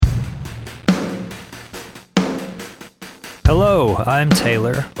Hello, I'm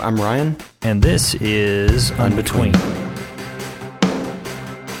Taylor. I'm Ryan. And this is Unbetween.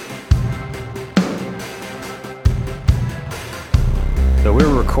 So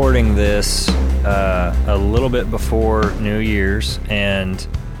we're recording this a little bit before New Year's, and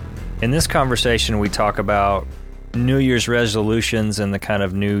in this conversation we talk about New Year's resolutions and the kind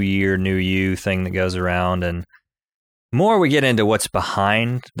of New Year, New You thing that goes around, and more we get into what's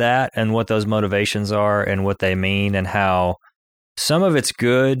behind that and what those motivations are and what they mean and how some of it's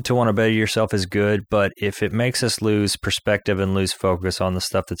good to want to better yourself is good, but if it makes us lose perspective and lose focus on the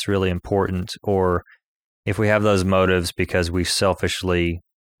stuff that's really important, or if we have those motives because we selfishly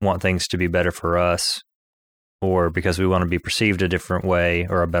want things to be better for us, or because we want to be perceived a different way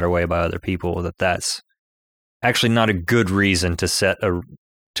or a better way by other people, that's actually not a good reason to set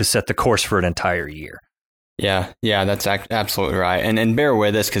the course for an entire year. Yeah, that's absolutely right. And bear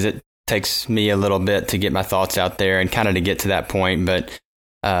with us because it takes me a little bit to get my thoughts out there and kind of to get to that point. But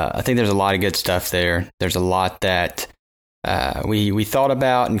I think there's a lot of good stuff there. There's a lot that we thought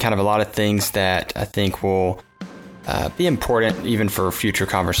about and kind of a lot of things that I think will be important even for future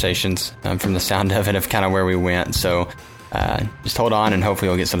conversations from the sound of it, of kind of where we went. So just hold on and hopefully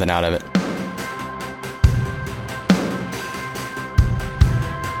you'll get something out of it.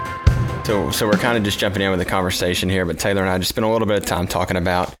 So we're kind of just jumping in with the conversation here, but Taylor and I just spent a little bit of time talking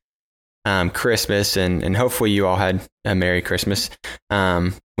about Christmas, and hopefully you all had a Merry Christmas.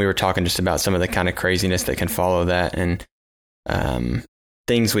 We were talking just about some of the kind of craziness that can follow that, and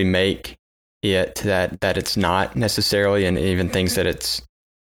things we make it that it's not necessarily, and even things that it's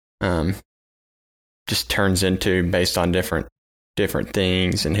just turns into based on different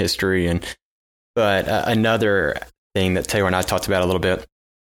things in history. But another thing that Taylor and I talked about a little bit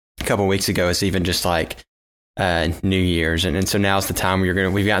a couple of weeks ago is even just like New Year's, and so now's the time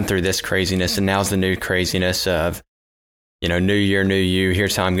we've gotten through this craziness, and now's the new craziness of, New Year, New You.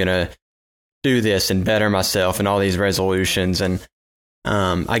 Here's how I'm gonna do this and better myself, and all these resolutions. And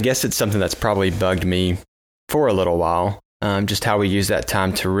I guess it's something that's probably bugged me for a little while. Just how we use that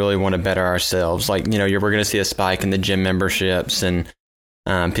time to really want to better ourselves. Like, we're going to see a spike in the gym memberships, and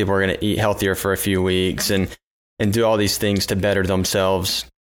people are going to eat healthier for a few weeks and do all these things to better themselves,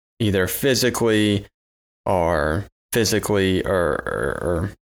 either physically or did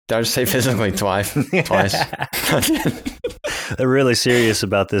I just say physically twice? They're really serious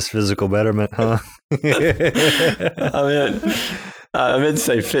about this physical betterment, huh? I meant to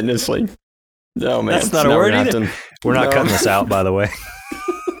say fitnessly. Oh, man. That's not a word either. We're not cutting this out, by the way.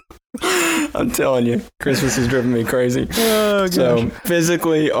 I'm telling you, Christmas is driving me crazy. Oh, gosh. So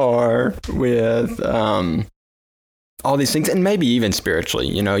physically or with all these things, and maybe even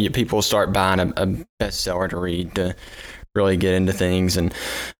spiritually, people start buying a bestseller to read to really get into things, and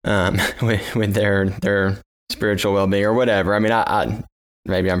with their spiritual well-being or whatever. I mean, I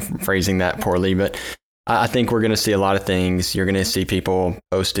maybe I'm phrasing that poorly, but I think we're going to see a lot of things. You're going to see people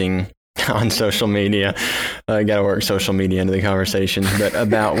posting on social media. I got to work social media into the conversation, but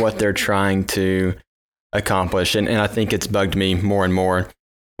about what they're trying to accomplish. And I think it's bugged me more and more.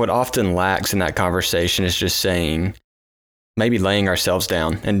 What often lacks in that conversation is just saying, maybe laying ourselves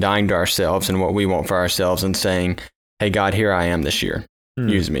down and dying to ourselves and what we want for ourselves, and saying, hey, God, here I am this year.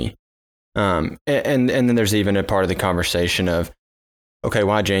 Use me. And then there's even a part of the conversation of, okay,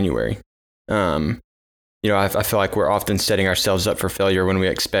 why January? I feel like we're often setting ourselves up for failure when we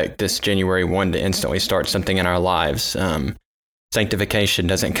expect this January 1 to instantly start something in our lives. Sanctification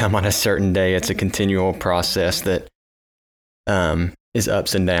doesn't come on a certain day. It's a continual process that is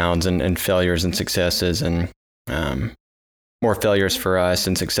ups and downs and failures and successes, and more failures for us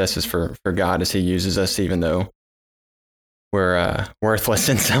and successes for God as He uses us, even though we're worthless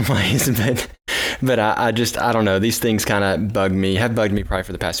in some ways. But I don't know. These things kind of have bugged me probably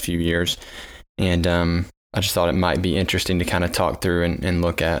for the past few years. And I just thought it might be interesting to kind of talk through and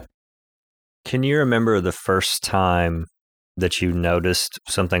look at. Can you remember the first time that you noticed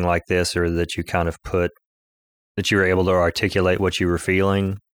something like this, or that you kind of that you were able to articulate what you were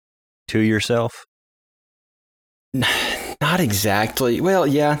feeling to yourself? Not exactly. Well,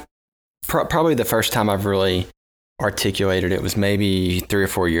 yeah. Probably the first time I've really articulated it was maybe 3 or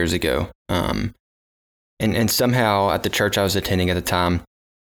 4 years ago. And somehow at the church I was attending at the time,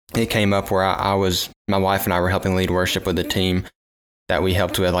 it came up where my wife and I were helping lead worship with a team that we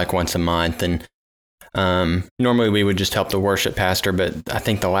helped with like once a month. And normally we would just help the worship pastor, but I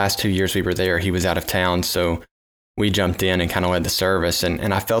think the last 2 years we were there, he was out of town. So we jumped in and kind of led the service.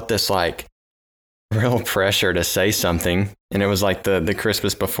 And I felt this like real pressure to say something. And it was like the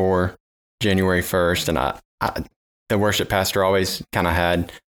Christmas before January 1st. And the worship pastor always kind of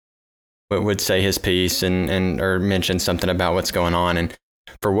had would say his piece and or mention something about what's going on. And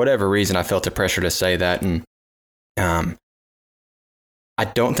for whatever reason, I felt the pressure to say that. And I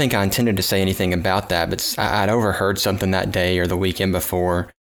don't think I intended to say anything about that, but I'd overheard something that day or the weekend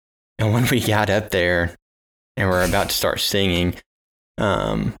before. And when we got up there and we're about to start singing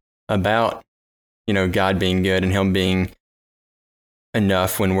about, God being good and him being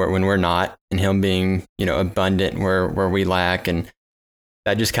enough when we're not, and him being, abundant where we lack. And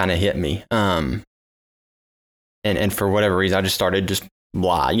that just kind of hit me. And for whatever reason, I just started just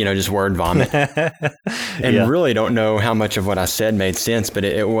just word vomit. And really don't know how much of what I said made sense, but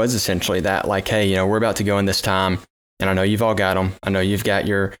it was essentially that, like, hey, we're about to go in this time, and I know you've all got them. I know you've got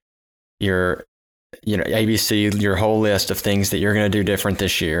your ABC, your whole list of things that you're going to do different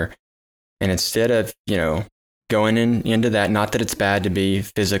this year. And instead of, going into that, not that it's bad to be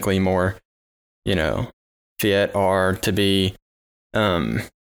physically more, fit or to be,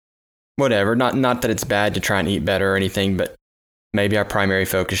 whatever, not that it's bad to try and eat better or anything, but maybe our primary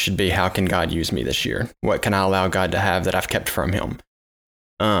focus should be, how can God use me this year? What can I allow God to have that I've kept from him?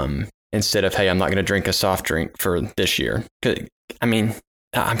 Instead of, hey, I'm not going to drink a soft drink for this year. I mean,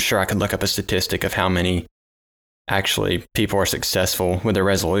 I'm sure I could look up a statistic of how many actually people are successful with their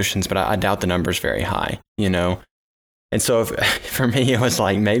resolutions, but I doubt the number's very high, And so for me, it was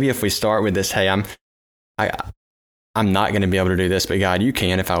like, maybe if we start with this, hey, I'm not going to be able to do this, but God, you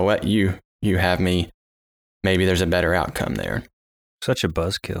can. If I let you have me, maybe there's a better outcome there. Such a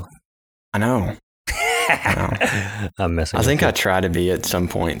buzzkill. I know. I'm messing. I think I try to be at some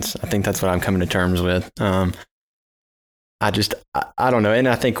points. I think that's what I'm coming to terms with. I don't know. And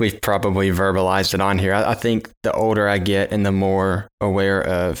I think we've probably verbalized it on here. I think the older I get and the more aware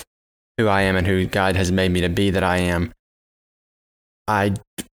of who I am and who God has made me to be that I am, I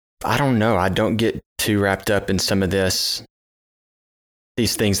don't know. I don't get too wrapped up in some of these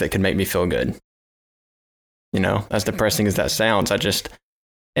things that could make me feel good. As depressing as that sounds,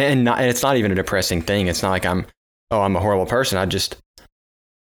 and it's not even a depressing thing. It's not like I'm a horrible person.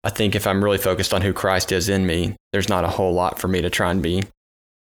 I think if I'm really focused on who Christ is in me, there's not a whole lot for me to try and be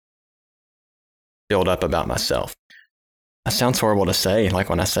build up about myself. That sounds horrible to say, like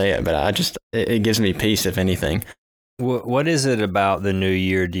when I say it, but it gives me peace, if anything. What is it about the new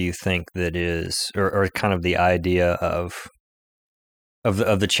year, do you think, that is, or kind of the idea of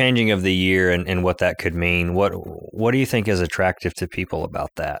the changing of the year and what that could mean? What do you think is attractive to people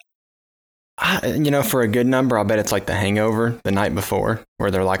about that? For a good number, I'll bet it's like the hangover the night before, where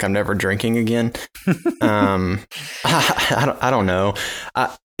they're like, I'm never drinking again. I don't know.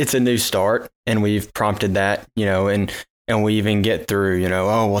 It's a new start, and we've prompted that, and we even get through,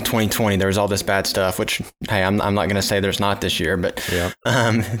 2020, there was all this bad stuff, which, hey, I'm not going to say there's not this year, but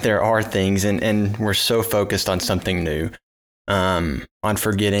there are things, and we're so focused on something new, on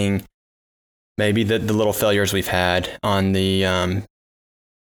forgetting maybe the little failures we've had, on the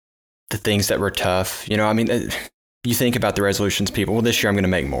things that were tough. You think about the resolutions people, well, this year I'm going to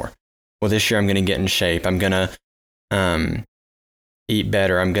make more. Well, this year I'm going to get in shape. I'm going to eat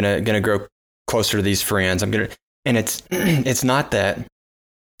better. I'm going to grow closer to these friends. And it's not that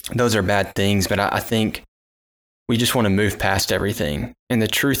those are bad things, but I think we just want to move past everything. And the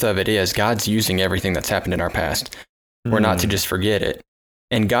truth of it is, God's using everything that's happened in our past. We're not to just forget it.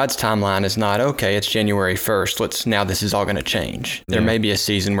 And God's timeline is not, okay, it's January 1st. Now this is all going to change. There may be a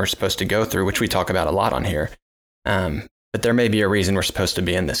season we're supposed to go through, which we talk about a lot on here. But there may be a reason we're supposed to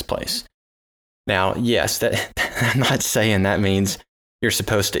be in this place. Now, yes, I'm not saying that means you're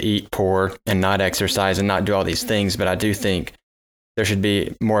supposed to eat poor and not exercise and not do all these things, but I do think there should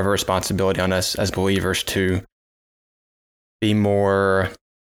be more of a responsibility on us as believers to be more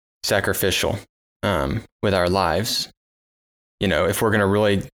sacrificial with our lives. If we're going to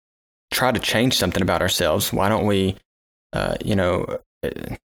really try to change something about ourselves, why don't we,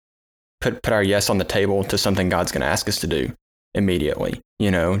 put our yes on the table to something God's going to ask us to do immediately?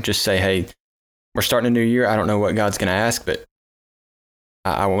 Just say, hey, we're starting a new year. I don't know what God's going to ask, but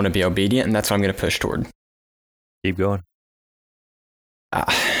I want to be obedient, and that's what I'm going to push toward. Keep going.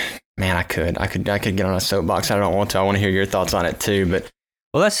 Man, I could get on a soapbox. I don't want to. I want to hear your thoughts on it too. But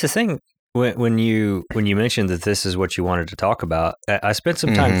well, that's the thing. When you mentioned that this is what you wanted to talk about, I spent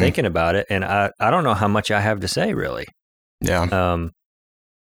some time thinking about it, and I don't know how much I have to say, really. Yeah.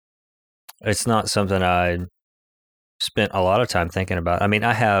 It's not something I spent a lot of time thinking about. I mean,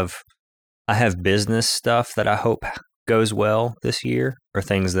 I have business stuff that I hope goes well this year, or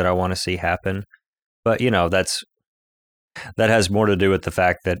things that I want to see happen. But that has more to do with the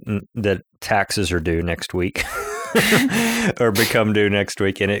fact that taxes are due next week. Or become due next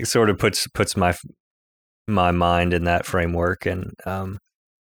week, and it sort of puts my mind in that framework. And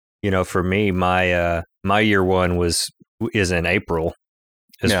for me, my year one is in April,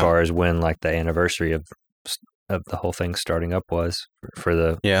 as far as when like the anniversary of the whole thing starting up was for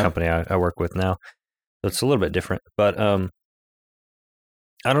the company I work with now. So it's a little bit different, but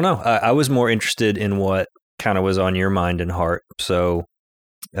I don't know. I was more interested in what kind of was on your mind and heart. So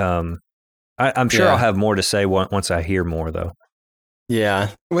I'm sure I'll have more to say once I hear more, though. Yeah.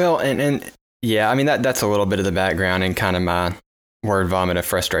 Well, and yeah, I mean, that's a little bit of the background and kind of my word vomit of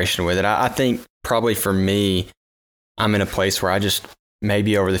frustration with it. I think probably for me, I'm in a place where I just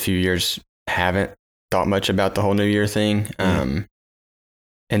maybe over the few years haven't thought much about the whole New Year thing. And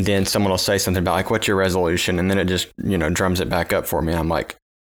then someone will say something about like, what's your resolution? And then it just, drums it back up for me. I'm like,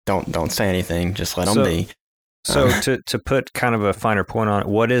 don't say anything. Just let them be. So to put kind of a finer point on it,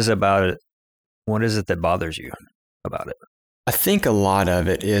 what is it that bothers you about it? I think a lot of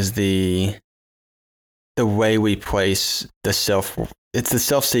it is the way we place it's the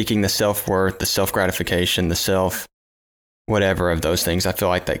self-seeking, the self-worth, the self-gratification, the whatever of those things. I feel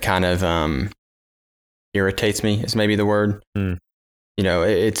like that kind of irritates me is maybe the word.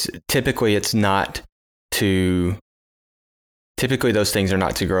 It's typically those things are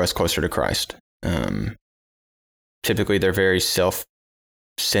not to grow us closer to Christ. Typically they're very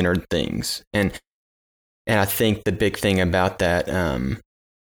self-centered things. And I think the big thing about that,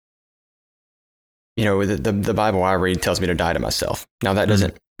 the Bible I read tells me to die to myself. Now that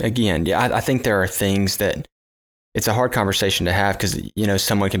doesn't, again, I think there are things that it's a hard conversation to have because,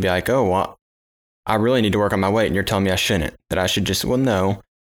 someone can be like, oh, well, I really need to work on my weight. And you're telling me I shouldn't, that I should just, well, no.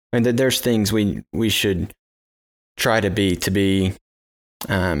 And that there's things we should try to be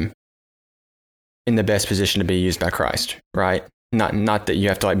in the best position to be used by Christ, right? Not that you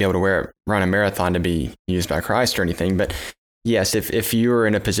have to like be able to run a marathon to be used by Christ or anything, but yes, if you're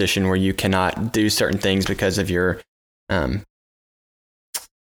in a position where you cannot do certain things because of your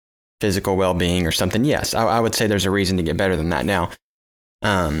physical well-being or something, yes, I would say there's a reason to get better than that. Now,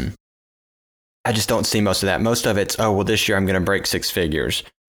 I just don't see most of that. Most of it's, oh, well, this year I'm going to break 6 figures,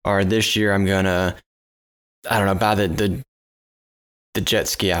 or this year I'm going to, I don't know, buy the jet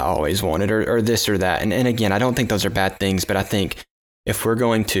ski I always wanted, or this or that. And again, I don't think those are bad things, but I think if we're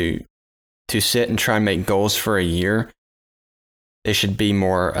going to sit and try and make goals for a year, they should be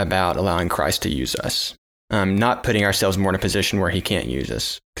more about allowing Christ to use us, not putting ourselves more in a position where he can't use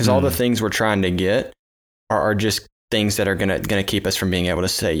us. Because all the things we're trying to get are just things that are gonna keep us from being able to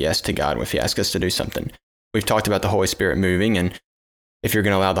say yes to God if he asks us to do something. We've talked about the Holy Spirit moving, and if you're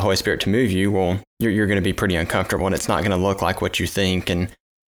going to allow the Holy Spirit to move you, well, you're going to be pretty uncomfortable, and it's not going to look like what you think. And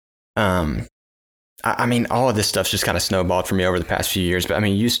I mean, all of this stuff's just kind of snowballed for me over the past few years. But I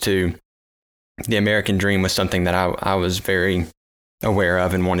mean, used to, the American dream was something that I was very aware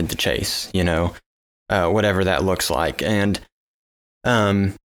of and wanted to chase, whatever that looks like. And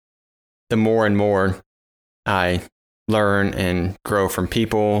the more and more I learn and grow from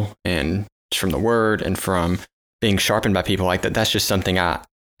people and from the word and from being sharpened by people like that, that's just something I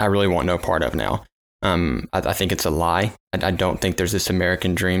really want no part of now. I think it's a lie. I don't think there's this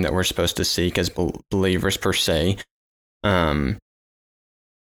American dream that we're supposed to seek as believers per se. And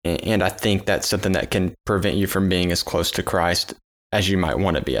I think that's something that can prevent you from being as close to Christ as you might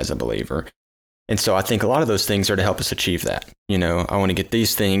want to be as a believer. And so I think a lot of those things are to help us achieve that. I want to get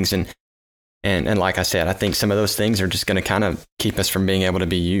these things. And like I said, I think some of those things are just going to kind of keep us from being able to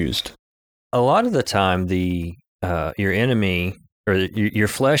be used. A lot of the time, your enemy or your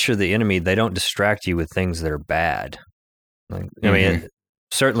flesh or the enemy, they don't distract you with things that are bad. I mean,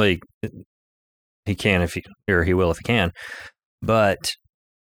 certainly he can he will if he can, but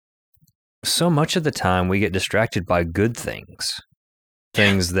so much of the time we get distracted by good things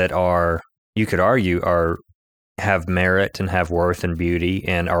that are, you could argue, have merit and have worth and beauty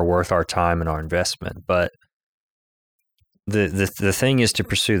and are worth our time and our investment. But the thing is to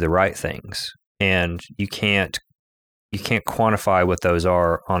pursue the right things, and you can't quantify what those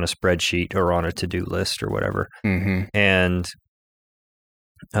are on a spreadsheet or on a to-do list or whatever. And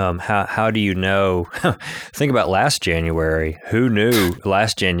how do you know? Think about last January. Who knew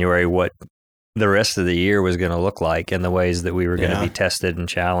last January what the rest of the year was going to look like and the ways that we were going to be tested and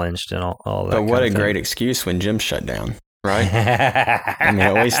challenged and all that. But what a great excuse when gym shut down, right? I mean,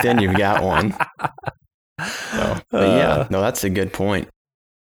 at least then you've got one. So, but yeah, no, that's a good point.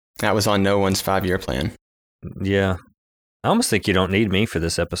 That was on no one's 5-year plan. Yeah. I almost think you don't need me for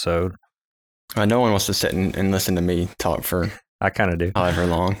this episode. No one wants to sit and listen to me talk for I kind of do. However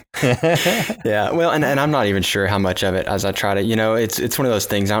long. Yeah. Well, and I'm not even sure how much of it as I try to, it's one of those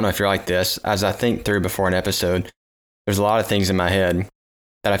things. I don't know if you're like this. As I think through before an episode, there's a lot of things in my head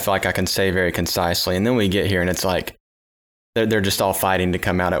that I feel like I can say very concisely. And then we get here and it's like, they're just all fighting to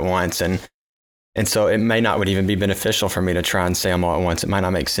come out at once. And so it may not would even be beneficial for me to try and say them all at once. It might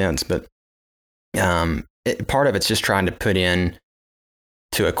not make sense, but part of it's just trying to put in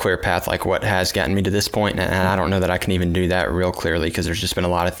to a clear path, like what has gotten me to this point. And I don't know that I can even do that real clearly, because there's just been a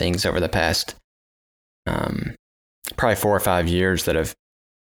lot of things over the past probably 4 or 5 years that have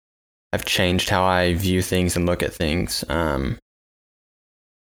changed how I view things and look at things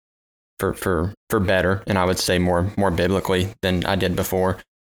for better. And I would say more biblically than I did before.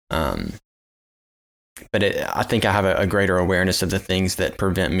 But I think I have a greater awareness of the things that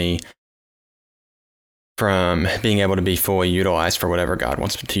prevent me from being able to be fully utilized for whatever God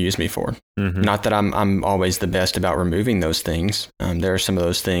wants to use me for. Mm-hmm. Not that I'm always the best about removing those things. There are some of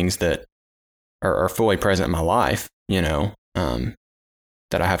those things that are fully present in my life,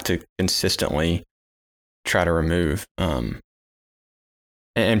 that I have to consistently try to remove.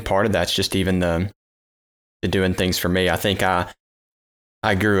 And part of that's just even the doing things for me. I think I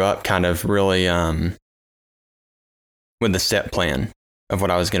grew up kind of really with the set plan of what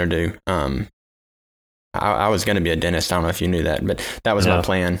I was going to do. I was going to be a dentist. I don't know if you knew that, but that was my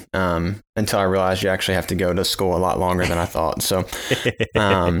plan until I realized you actually have to go to school a lot longer than I thought. So,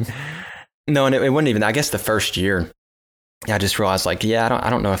 no, and it wasn't even, I guess the first year, I just realized like, I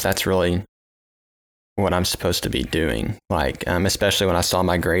don't know if that's really what I'm supposed to be doing. Like, especially when I saw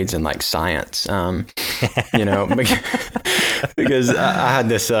my grades in like science, because I had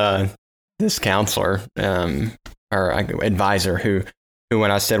this counselor, or advisor who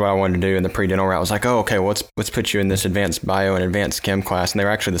when I said what I wanted to do in the pre-dental route, was like, oh, okay, well, let's put you in this advanced bio and advanced chem class. And they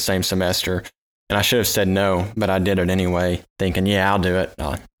were actually the same semester. And I should have said no, but I did it anyway, thinking, I'll do it.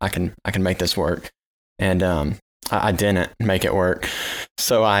 I can make this work. And I didn't make it work.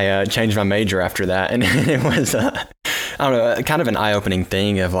 So I changed my major after that. And it was, I don't know, kind of an eye-opening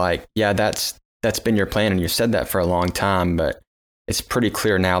thing of like, that's been your plan and you've said that for a long time, but it's pretty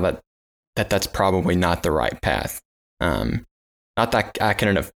clear now that's probably not the right path. Not that I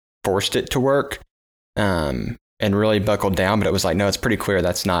couldn't have forced it to work and really buckled down, but it was like, no, it's pretty clear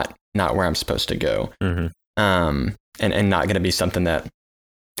that's not where I'm supposed to go. Mm-hmm. And not going to be something that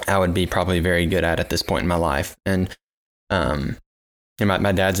I would be probably very good at this point in my life. And my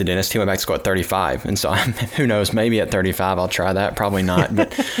dad's a dentist. He went back to school at 35. And so who knows, maybe at 35 I'll try that. Probably not. But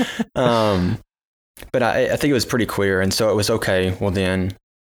but I think it was pretty clear. And so it was okay. Well, then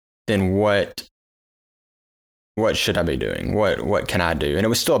what should I be doing? What can I do? And it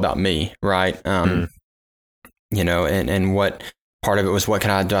was still about me, right? And what part of it was, what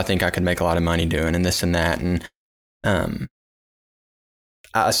can I do? I think I could make a lot of money doing, and this and that. And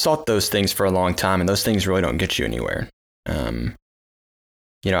I sought those things for a long time, and those things really don't get you anywhere. I've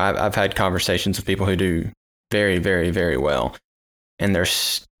had conversations with people who do very, very, very well, and there's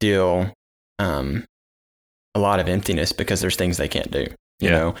still a lot of emptiness because there's things they can't do,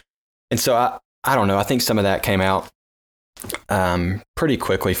 you know? And so I don't know. I think some of that came out pretty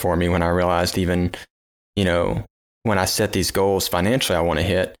quickly for me when I realized even, when I set these goals financially I want to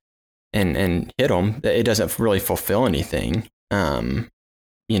hit and hit them, it doesn't really fulfill anything.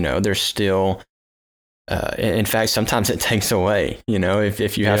 There's still, in fact, sometimes it takes away,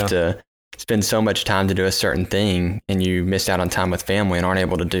 if you have to spend so much time to do a certain thing and you miss out on time with family and aren't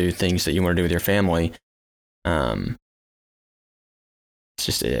able to do things that you want to do with your family. It's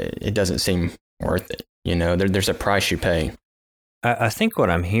just, it doesn't seem worth it. There's a price you pay. I think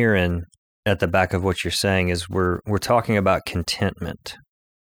what I'm hearing at the back of what you're saying is we're talking about contentment.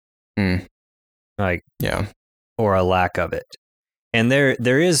 Or a lack of it. And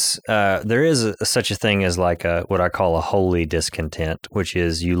there is such a thing as like what I call a holy discontent, which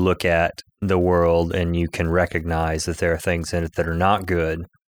is you look at the world and you can recognize that there are things in it that are not good,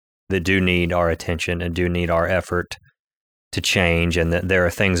 that do need our attention and do need our effort to change, and that there are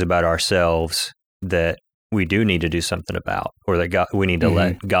things about ourselves that we do need to do something about, or that we need to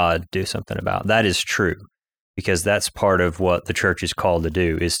let God do something about. That is true, because that's part of what the church is called to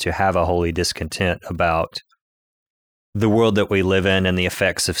do, is to have a holy discontent about the world that we live in and the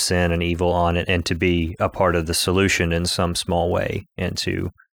effects of sin and evil on it, and to be a part of the solution in some small way, and to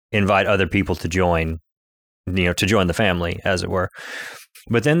invite other people to join the family, as it were.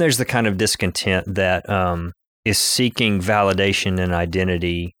 But then there's the kind of discontent that is seeking validation and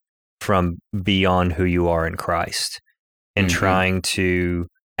identity from beyond who you are in Christ, and trying to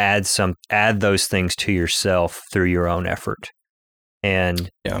add those things to yourself through your own effort. And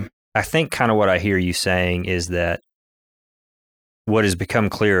I think kind of what I hear you saying is that what has become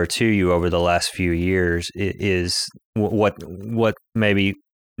clearer to you over the last few years is what maybe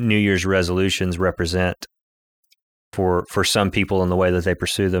New Year's resolutions represent for some people in the way that they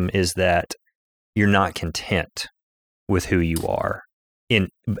pursue them, is that you're not content. with who you are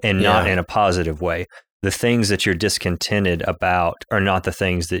not in a positive way. The things that you're discontented about are not the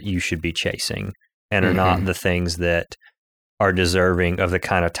things that you should be chasing, and are not the things that are deserving of the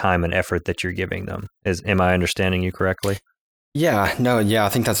kind of time and effort that you're giving them. Am I understanding you correctly? Yeah, no, yeah, I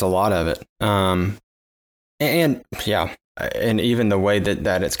think that's a lot of it. And even the way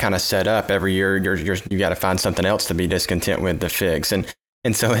that it's kind of set up every year, you got to find something else to be discontent with to fix. And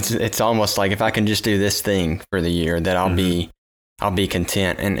so it's almost like if I can just do this thing for the year, that I'll be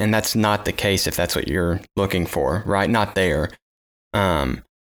content. And that's not the case if that's what you're looking for, right? Not there. And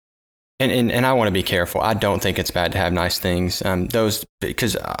I want to be careful. I don't think it's bad to have nice things.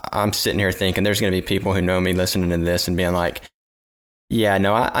 Because I'm sitting here thinking there's going to be people who know me listening to this and being like, yeah,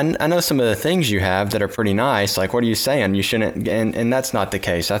 no, I know some of the things you have that are pretty nice. Like, what are you saying? You shouldn't. And that's not the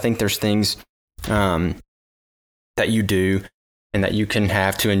case. I think there's things that you do and that you can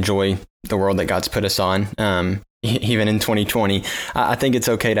have to enjoy the world that God's put us on. Even in 2020, I think it's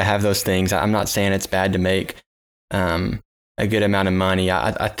okay to have those things. I'm not saying it's bad to make a good amount of money.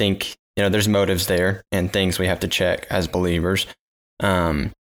 I think, there's motives there and things we have to check as believers.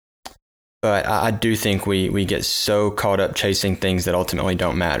 But I do think we get so caught up chasing things that ultimately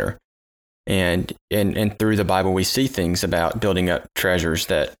don't matter. And through the Bible, we see things about building up treasures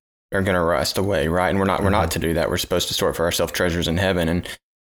that are going to rust away, right? And we're not to do that. We're supposed to store for ourselves treasures in heaven.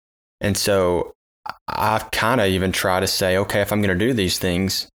 And so I kind of even try to say, okay, if I'm going to do these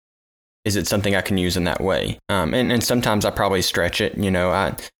things, is it something I can use in that way? And sometimes I probably stretch it.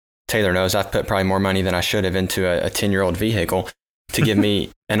 Taylor knows I've put probably more money than I should have into a 10-year-old vehicle to give me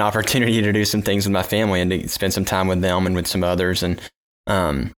an opportunity to do some things with my family and to spend some time with them and with some others. And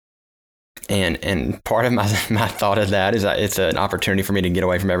part of my thought of that is that it's an opportunity for me to get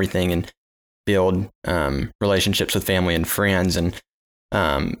away from everything and build relationships with family and friends, and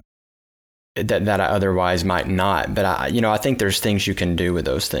that I otherwise might not. But I think there's things you can do with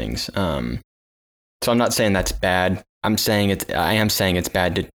those things. So I'm not saying that's bad. I am saying it's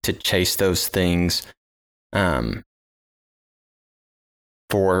bad to chase those things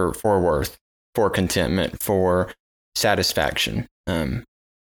for worth, for contentment, for satisfaction.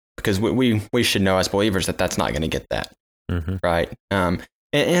 Because we should know as believers that that's not going to get that, right?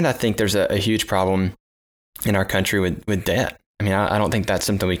 And I think there's a huge problem in our country with debt. I mean, I don't think that's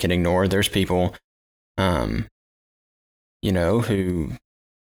something we can ignore. There's people,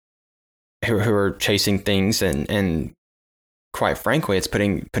 who are chasing things, and quite frankly, it's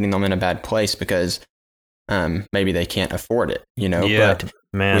putting them in a bad place because maybe they can't afford it, Yeah, but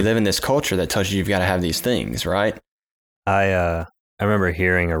man. We live in this culture that tells you you've got to have these things, right? I remember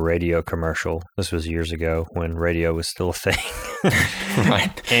hearing a radio commercial. This was years ago when radio was still a thing.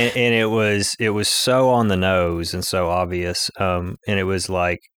 Right. And it was so on the nose and so obvious. And it was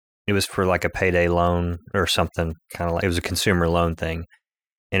for like a payday loan or something, kind of like it was a consumer loan thing.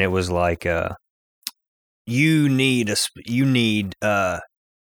 And it was like, you need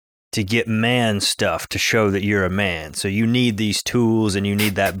to get man stuff to show that you're a man. So you need these tools and you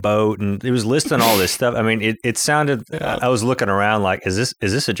need that boat. And it was listing all this stuff. I mean, it sounded, I was looking around like, is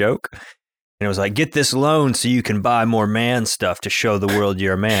this a joke? And it was like, get this loan so you can buy more man stuff to show the world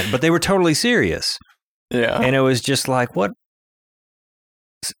you're a man. But they were totally serious. Yeah. And it was just like, what?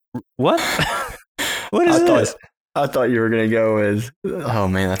 What is this? I thought you were going to go with, oh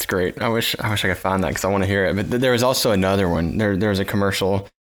man, that's great. I wish I could find that because I want to hear it. But there was also another one. There was a commercial,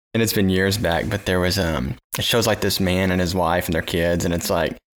 and it's been years back, but there was, it shows like this man and his wife and their kids. And it's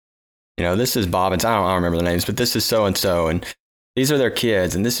like, this is Bob and I don't remember the names, but this is so-and-so. And these are their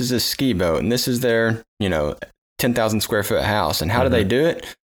kids. And this is a ski boat. And this is their, 10,000 square foot house. And how do they do it?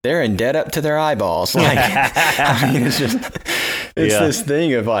 They're in debt up to their eyeballs. Like, I mean, it's this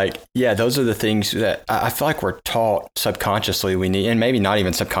thing of like, yeah, those are the things that I feel like we're taught subconsciously we need, and maybe not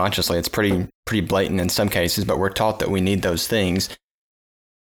even subconsciously. It's pretty blatant in some cases, but we're taught that we need those things.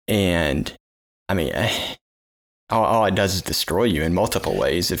 And I mean, all it does is destroy you in multiple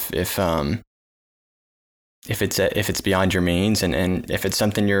ways. If it's beyond your means, and if it's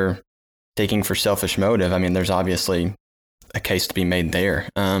something you're taking for selfish motive, I mean, there's obviously a case to be made there.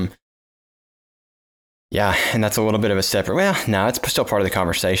 Yeah, and that's a little bit of a separate, no, it's still part of the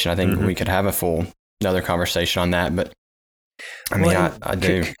conversation. I think we could have another conversation on that, but I mean, I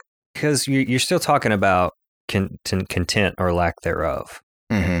do. Because you're still talking about content or lack thereof.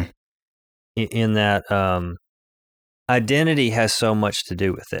 Mm-hmm. In that identity has so much to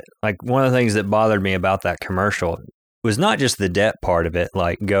do with it. Like one of the things that bothered me about that commercial was not just the debt part of it,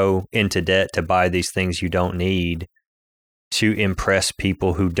 like go into debt to buy these things you don't need to impress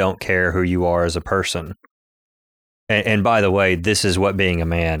people who don't care who you are as a person. And by the way, this is what being a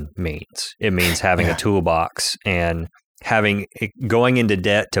man means. It means having a toolbox and going into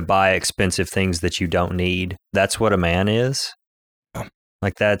debt to buy expensive things that you don't need. That's what a man is.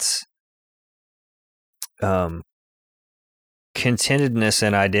 Like that's contentedness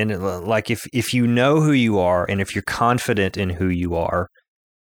and identity. Like if you know who you are and if you're confident in who you are,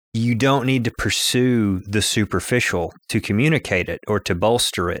 you don't need to pursue the superficial to communicate it or to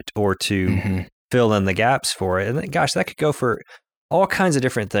bolster it or to fill in the gaps for it. And gosh, that could go for all kinds of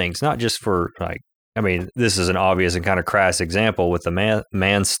different things, not just for like, I mean, this is an obvious and kind of crass example with the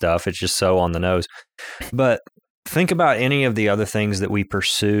man stuff. It's just so on the nose. But think about any of the other things that we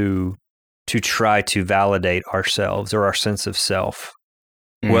pursue to try to validate ourselves or our sense of self,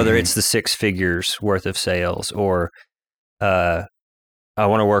 whether it's the 6 figures worth of sales or I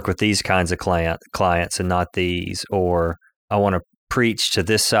want to work with these kinds of clients and not these, or I want to preach to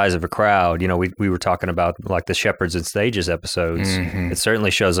this size of a crowd. You know, we were talking about like the Shepherds and Stages episodes. It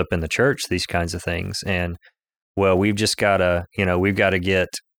certainly shows up in the church, these kinds of things. And well, we've just got to, we've got to get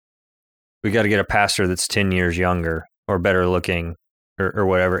a pastor that's 10 years younger or better looking or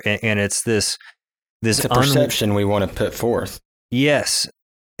whatever. And it's this it's a perception we want to put forth. Yes.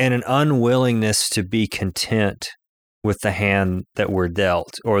 And an unwillingness to be content with the hand that we're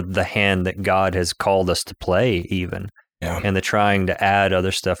dealt or the hand that God has called us to play even. Yeah. And the trying to add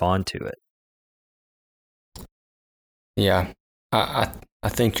other stuff onto it. Yeah, I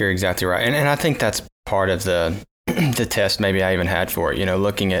think you're exactly right. And I think that's part of the test maybe I even had for it,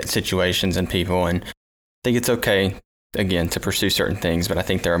 looking at situations and people. And I think it's okay, again, to pursue certain things, but I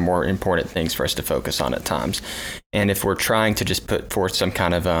think there are more important things for us to focus on at times. And if we're trying to just put forth some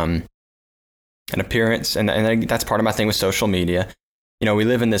kind of an appearance, and that's part of my thing with social media, we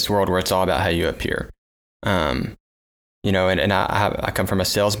live in this world where it's all about how you appear. And I come from a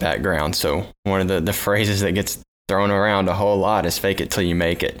sales background, so one of the phrases that gets thrown around a whole lot is "fake it till you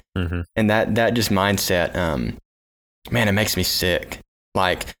make it," and that just mindset, man, it makes me sick.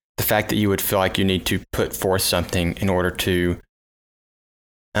 Like the fact that you would feel like you need to put forth something in order to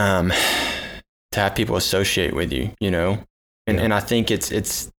have people associate with you, and I think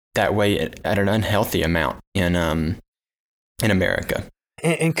it's that way at an unhealthy amount in America.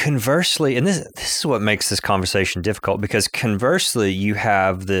 And conversely, and this is what makes this conversation difficult, because conversely, you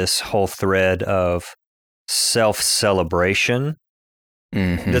have this whole thread of self-celebration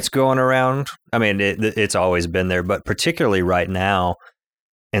that's going around. I mean, it's always been there, but particularly right now,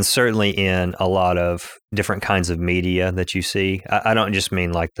 and certainly in a lot of different kinds of media that you see. I don't just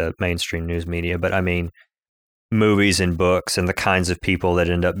mean like the mainstream news media, but I mean movies and books and the kinds of people that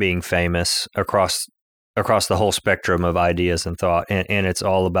end up being famous across the whole spectrum of ideas and thought. And it's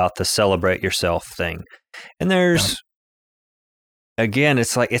all about the celebrate yourself thing. And there's, again,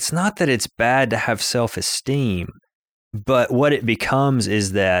 it's like, it's not that it's bad to have self-esteem, but what it becomes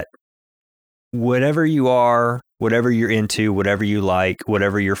is that whatever you are, whatever you're into, whatever you like,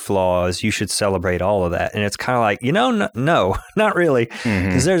 whatever your flaws, you should celebrate all of that. And it's kind of like, no, not really.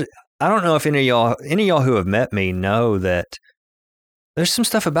 Because I don't know if any of y'all who have met me know that there's some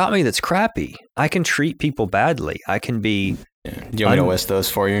stuff about me that's crappy. I can treat people badly. I can be. Do you want me to list those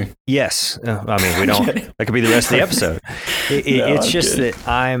for you? Yes. I mean, we don't. That could be the rest of the episode. It's just that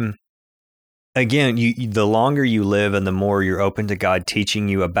I'm. Again, the longer you live and the more you're open to God teaching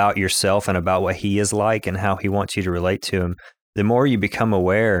you about yourself and about what He is like and how He wants you to relate to Him, the more you become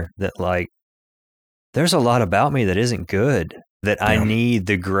aware that like there's a lot about me that isn't good, that I need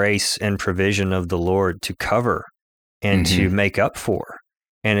the grace and provision of the Lord to cover and to make up for.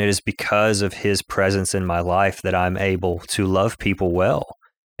 And it is because of His presence in my life that I'm able to love people well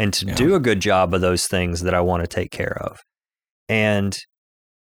and to do a good job of those things that I want to take care of. And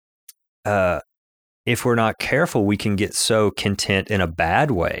if we're not careful, we can get so content in a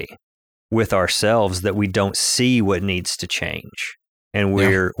bad way with ourselves that we don't see what needs to change. And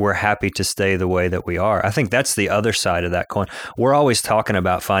we're happy to stay the way that we are. I think that's the other side of that coin. We're always talking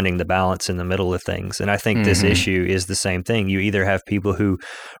about finding the balance in the middle of things. And I think this issue is the same thing. You either have people who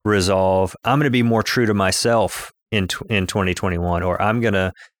resolve, I'm going to be more true to myself in 2021, or I'm going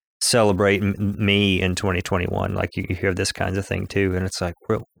to celebrate me in 2021. Like you hear this kinds of thing too. And it's like,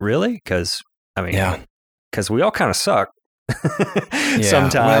 really? Because we all kind of suck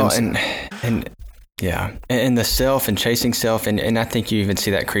sometimes. Well, and the self and chasing self, and I think you even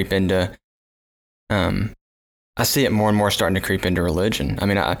see that creep into, I see it more and more starting to creep into religion. I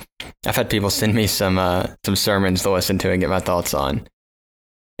mean, I've had people send me some sermons to listen to and get my thoughts on,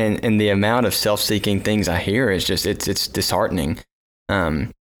 and the amount of self-seeking things I hear is just it's disheartening,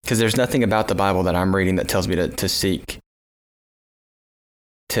 because there's nothing about the Bible that I'm reading that tells me to seek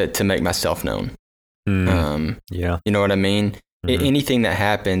to make myself known. Yeah. You know what I mean? Mhm. Anything that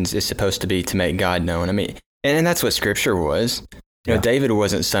happens is supposed to be to make God known. I mean, and that's what Scripture was. You know, Yeah. David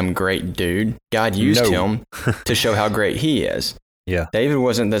wasn't some great dude. God used him to show how great he is. Yeah. David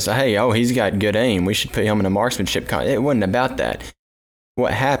wasn't this, hey, he's got good aim, we should put him in a marksmanship. It wasn't about that.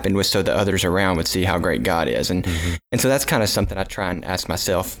 What happened was so that others around would see how great God is. And so that's kind of something I try and ask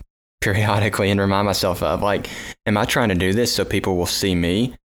myself periodically and remind myself of. Like, am I trying to do this so people will see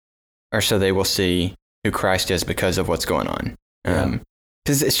me, or so they will see who Christ is because of what's going on?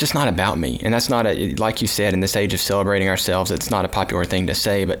 Because it's just not about me. And that's not like you said, in this age of celebrating ourselves, it's not a popular thing to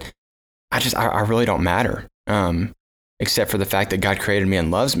say, but I really don't matter. Except for the fact that God created me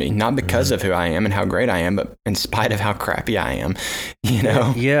and loves me, not because of who I am and how great I am, but in spite of how crappy I am, you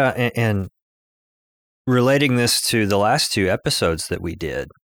know? Yeah. And relating this to the last 2 episodes that we did,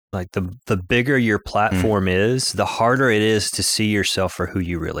 like the bigger your platform is, the harder it is to see yourself for who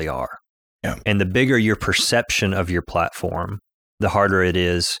you really are. Yeah. And the bigger your perception of your platform, the harder it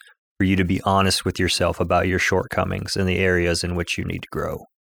is for you to be honest with yourself about your shortcomings and the areas in which you need to grow.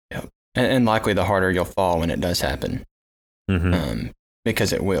 Yeah. And likely the harder you'll fall when it does happen.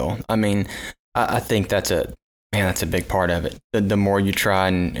 Because it will. I mean, I think that's a big part of it. The more you try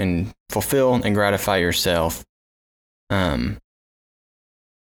and fulfill and gratify yourself, God's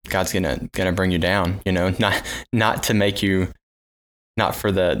gonna bring you down. You know, not to make you, not for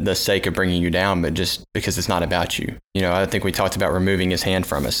the sake of bringing you down, but just because it's not about you. You know, I think we talked about removing His hand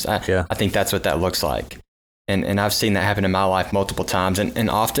from us. I think that's what that looks like. And I've seen that happen in my life multiple times. And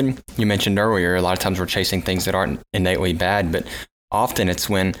often, you mentioned earlier, a lot of times we're chasing things that aren't innately bad, but often it's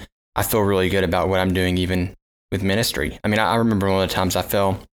when I feel really good about what I'm doing, even with ministry. I mean, I remember one of the times I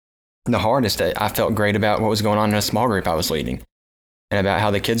fell the hardest. I felt great about what was going on in a small group I was leading and about how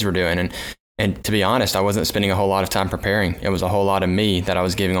the kids were doing. And to be honest, I wasn't spending a whole lot of time preparing. It was a whole lot of me that I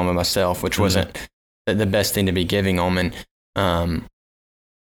was giving on myself, which wasn't the best thing to be giving on.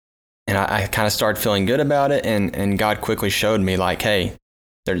 And I kind of started feeling good about it, and God quickly showed me, like, hey,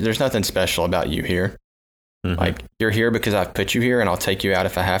 there's nothing special about you here. Like, you're here because I've put you here, and I'll take you out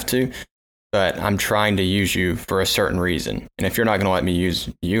if I have to, but I'm trying to use you for a certain reason. And if you're not going to let me use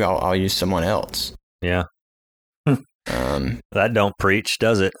you, I'll use someone else. Yeah. That don't preach,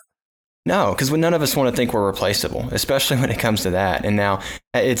 does it? No, because none of us want to think we're replaceable, especially when it comes to that. And now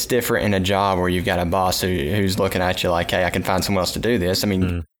it's different in a job where you've got a boss who's looking at you like, hey, I can find someone else to do this. I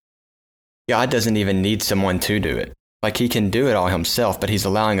mean, God doesn't even need someone to do it. Like, He can do it all Himself, but He's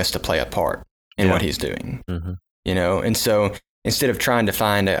allowing us to play a part in what He's doing. You know, and so instead of trying to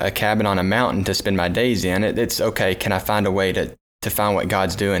find a cabin on a mountain to spend my days in, it's okay. Can I find a way to find what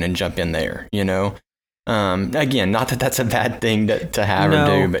God's doing and jump in there? You know, again, not that that's a bad thing to have or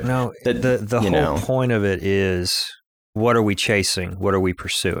do, but the whole point of it is, what are we chasing? What are we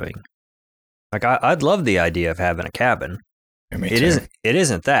pursuing? Like, I'd love the idea of having a cabin. It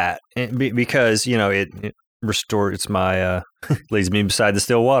isn't that, because, you know, it restores, it's my, leads me beside the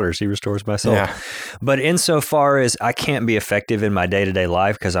still waters. He restores my soul. Yeah. But insofar as I can't be effective in my day-to-day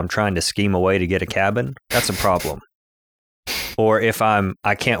life because I'm trying to scheme a way to get a cabin, that's a problem. Or if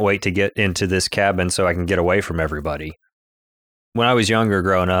I can't wait to get into this cabin so I can get away from everybody. When I was younger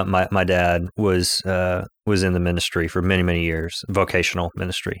growing up, my dad was in the ministry for many, many years, vocational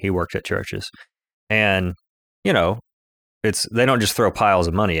ministry. He worked at churches. And, you know, they don't just throw piles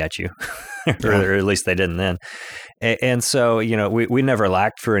of money at you, or at least they didn't then. And so, you know, we never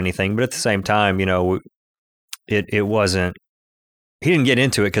lacked for anything, but at the same time, you know, it wasn't, he didn't get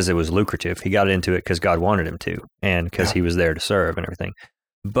into it because it was lucrative. He got into it because God wanted him to, and because he was there to serve and everything.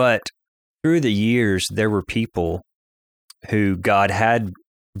 But through the years, there were people who God had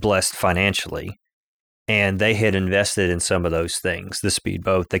blessed financially, and they had invested in some of those things, the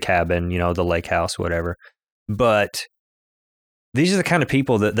speedboat, the cabin, you know, the lake house, whatever. But these are the kind of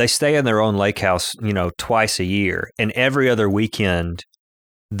people that they stay in their own lake house, you know, twice a year, and every other weekend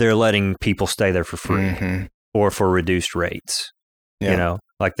they're letting people stay there for free or for reduced rates. You know,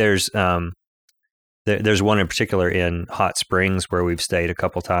 like there's one in particular in Hot Springs where we've stayed a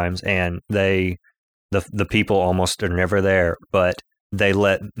couple times, and the people almost are never there, but they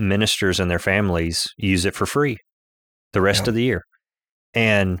let ministers and their families use it for free the rest of the year.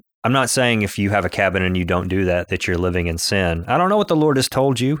 And I'm not saying if you have a cabin and you don't do that you're living in sin. I don't know what the Lord has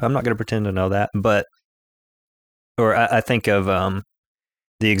told you. I'm not going to pretend to know that, but, or I think of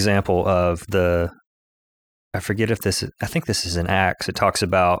the example of I forget if I think this is in Acts. It talks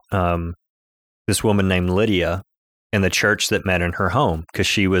about this woman named Lydia and the church that met in her home because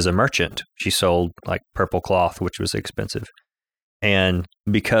she was a merchant. She sold like purple cloth, which was expensive. And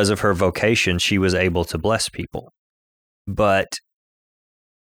because of her vocation, she was able to bless people. But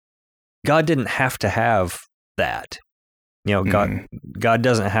God didn't have to have that. God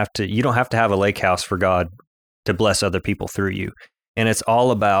doesn't have to, you don't have to have a lake house for God to bless other people through you. And it's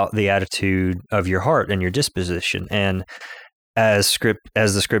all about the attitude of your heart and your disposition. And as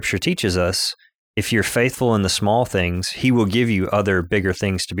the scripture teaches us, if you're faithful in the small things, he will give you other bigger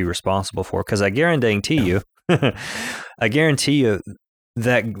things to be responsible for. Because I guarantee you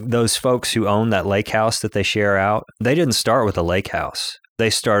that those folks who own that lake house that they share out, they didn't start with a lake house. They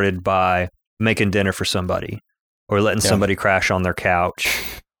started by making dinner for somebody, or letting somebody crash on their couch,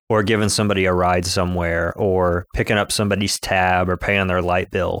 or giving somebody a ride somewhere, or picking up somebody's tab, or paying their light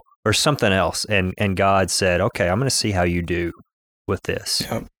bill, or something else. And God said, okay, I'm going to see how you do with this.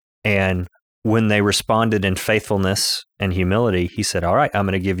 Yep. And when they responded in faithfulness and humility, he said, all right, I'm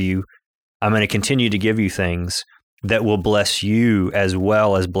going to continue to give you things that will bless you as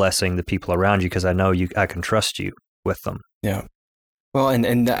well as blessing the people around you, because I know I can trust you with them. Yeah. Well,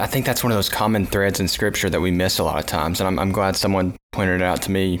 and I think that's one of those common threads in Scripture that we miss a lot of times. And I'm glad someone pointed it out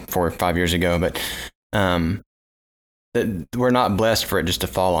to me 4 or 5 years ago. But that we're not blessed for it just to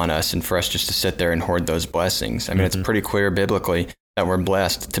fall on us and for us just to sit there and hoard those blessings. I mean, it's pretty clear biblically that we're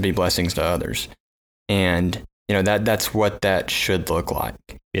blessed to be blessings to others. And, that's what that should look like.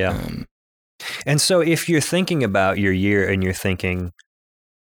 Yeah. And so if you're thinking about your year and you're thinking,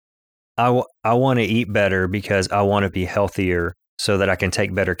 I want to eat better because I want to be healthier so that I can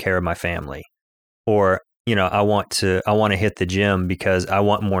take better care of my family. Or, I want to hit the gym because I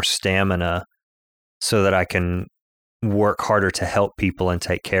want more stamina so that I can work harder to help people and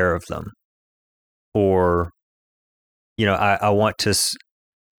take care of them. Or, I want to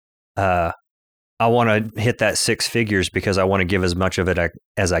hit that 6 figures because I want to give as much of it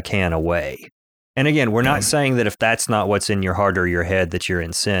as I can away. And again, we're not saying that if that's not what's in your heart or your head that you're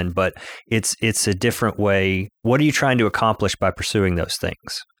in sin, but it's a different way. What are you trying to accomplish by pursuing those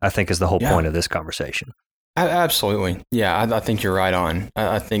things? I think is the whole point of this conversation. Absolutely. Yeah, I think you're right on.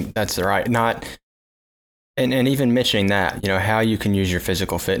 I think that's right. And even mentioning that, how you can use your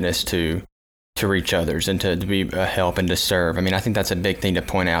physical fitness to reach others and to be a help and to serve. I mean, I think that's a big thing to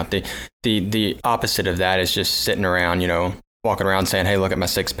point out. The opposite of that is just sitting around, walking around saying, hey, look at my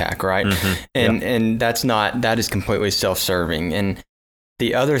 6-pack, right? And that is completely self-serving. And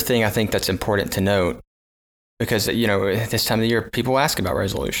the other thing I think that's important to note, because, at this time of the year, people ask about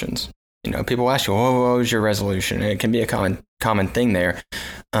resolutions. People ask you, what was your resolution? And it can be a common thing there.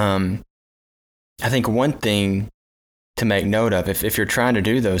 I think one thing to make note of, if you're trying to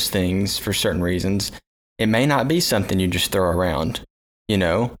do those things for certain reasons, it may not be something you just throw around.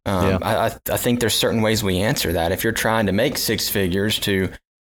 I think there's certain ways we answer that. If you're trying to make 6 figures to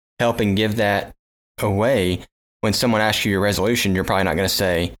help and give that away, when someone asks you your resolution, you're probably not going to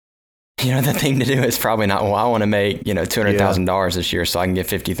say, the thing to do is probably not, well, I want to make, $200,000 this year so I can give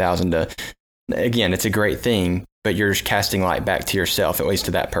 $50,000 to, again, it's a great thing, but you're just casting light back to yourself, at least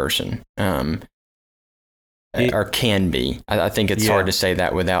to that person. Or can be. I think it's hard to say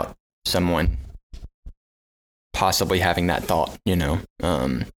that without someone possibly having that thought,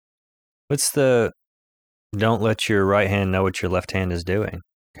 What's the don't let your right hand know what your left hand is doing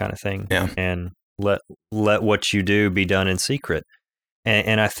kind of thing. Yeah. And let what you do be done in secret.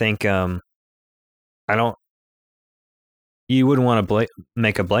 And I think you wouldn't want to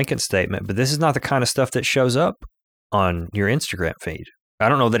make a blanket statement, but this is not the kind of stuff that shows up on your Instagram feed. I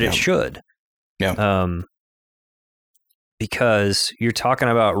don't know that it should. Yeah. Because you're talking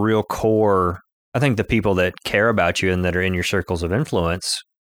about real core. I think the people that care about you and that are in your circles of influence,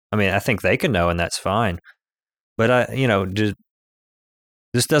 I think they can know, and that's fine. But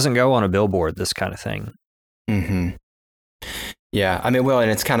this doesn't go on a billboard, this kind of thing. Mm-hmm. Yeah. And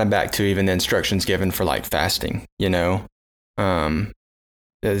it's kind of back to even the instructions given for like fasting, It's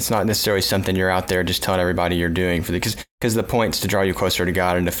not necessarily something you're out there just telling everybody you're doing because the point's to draw you closer to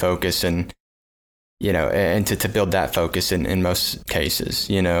God and to focus and to build that focus in most cases,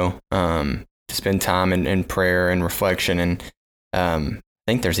 to spend time in prayer and reflection. And I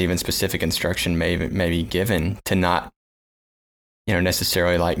think there's even specific instruction maybe given to not,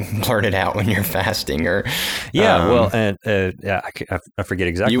 necessarily like blurt it out when you're fasting or. I forget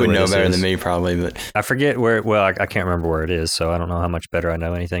exactly. You would where know this better is. than me probably, but. I forget where, I can't remember where it is, so I don't know how much better I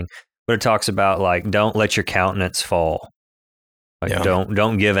know anything. But it talks about like, don't let your countenance fall. Like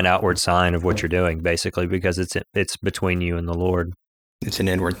don't give an outward sign of what you're doing, basically, because it's between you and the Lord. It's an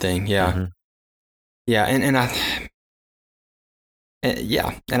inward thing, yeah, yeah, and I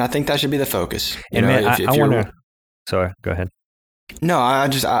think that should be the focus. Sorry, go ahead. No, I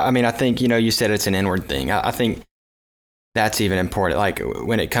think you said it's an inward thing. I think that's even important. Like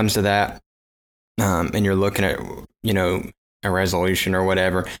when it comes to that, and you're looking at a resolution or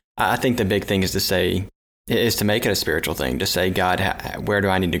whatever. I think the big thing is to make it a spiritual thing, to say, God, where do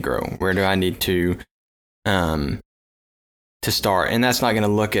I need to grow? Where do I need to start? And that's not going to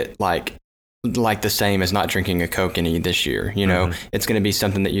look at like the same as not drinking a Coke any this year. You know, it's going to be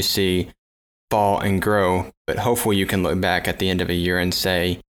something that you see fall and grow, but hopefully you can look back at the end of a year and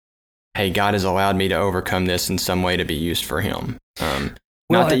say, hey, God has allowed me to overcome this in some way to be used for him.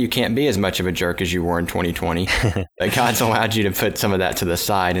 Not that you can't be as much of a jerk as you were in 2020, but God's allowed you to put some of that to the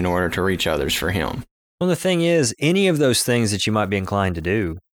side in order to reach others for him. Well, the thing is, any of those things that you might be inclined to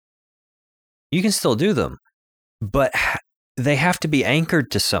do, you can still do them, but they have to be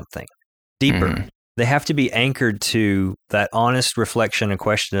anchored to something deeper. Mm-hmm. They have to be anchored to that honest reflection and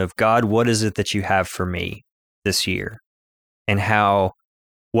question of, God, what is it that you have for me this year? And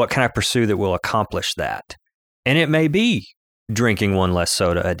what can I pursue that will accomplish that? And it may be drinking one less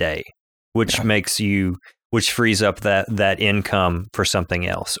soda a day, which which frees up that income for something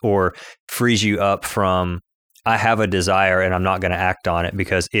else, or frees you up from, I have a desire and I'm not going to act on it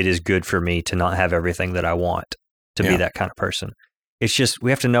because it is good for me to not have everything that I want, to be that kind of person. It's just, we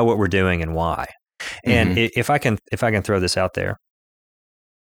have to know what we're doing and why. And if I can throw this out there,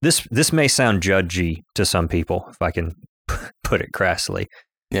 this may sound judgy to some people, if I can put it crassly.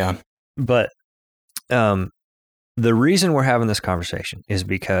 Yeah. But the reason we're having this conversation is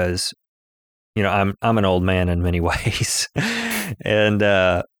because, you know, I'm an old man in many ways,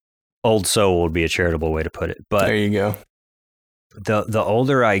 and old soul would be a charitable way to put it. But there you go. The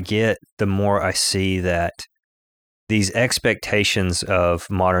older I get, the more I see that these expectations of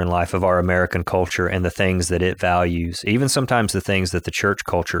modern life, of our American culture and the things that it values, even sometimes the things that the church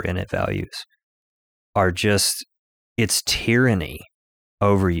culture in it values, are just, it's tyranny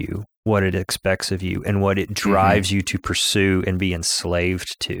over you, what it expects of you and what it drives you to pursue and be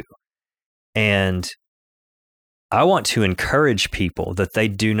enslaved to. And I want to encourage people that they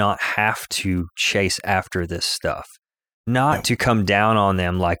do not have to chase after this stuff, not to come down on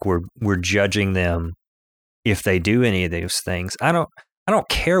them like we're judging them if they do any of those things. I don't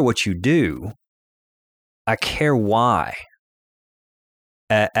care what you do. I care why.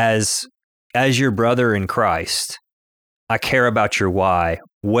 As your brother in Christ, I care about your why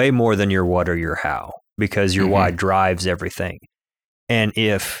way more than your what or your how, because your why drives everything. And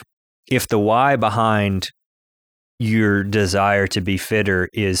if the why behind your desire to be fitter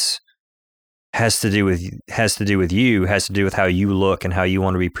has to do with you, has to do with how you look and how you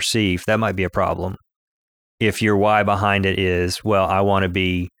want to be perceived, that might be a problem. If your why behind it is, well, I want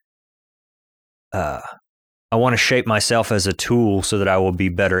to shape myself as a tool so that I will be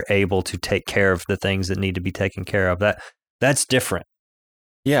better able to take care of the things that need to be taken care of, that's different.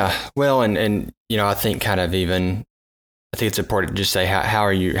 Yeah. Well, and you know, I think it's important to just say, how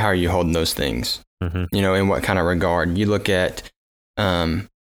are you holding those things? You know, in what kind of regard? You look at the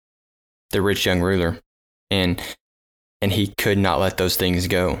rich young ruler, and he could not let those things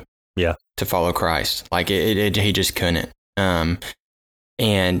go. Yeah. To follow Christ. Like he just couldn't.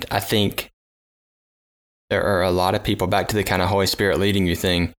 And I think there are a lot of people, back to the kind of Holy Spirit leading you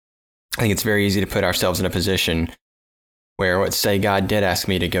thing. I think it's very easy to put ourselves in a position where, let's say God did ask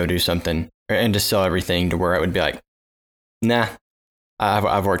me to go do something and to sell everything, to where it would be like, nah,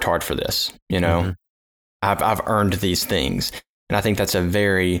 I've worked hard for this. You know, I've earned these things. And I think that's a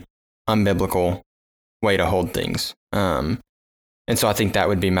very unbiblical way to hold things. And so I think that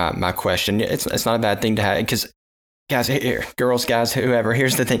would be my question. It's not a bad thing to have, because guys, here, girls, guys, whoever,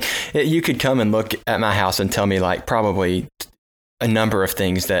 here's the thing. You could come and look at my house and tell me like probably a number of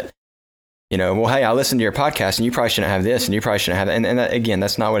things that, you know, well, hey, I listened to your podcast and you probably shouldn't have this and you probably shouldn't have that. And that, again,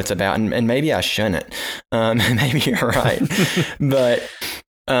 that's not what it's about. And maybe I shouldn't. Maybe you're right. But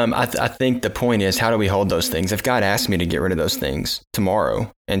I think the point is, how do we hold those things? If God asked me to get rid of those things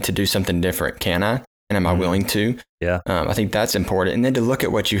tomorrow and to do something different, can I? And am I willing to? Yeah. I think that's important. And then to look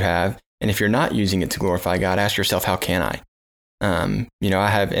at what you have. And if you're not using it to glorify God, ask yourself, how can I? You know, I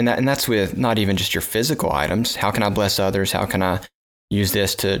have, and that's with not even just your physical items. How can I bless others? How can I use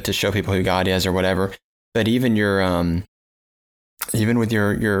this to show people who God is or whatever? But even even with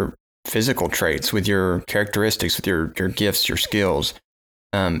your physical traits, with your characteristics, with your gifts, your skills,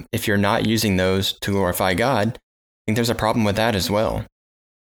 if you're not using those to glorify God, I think there's a problem with that as well.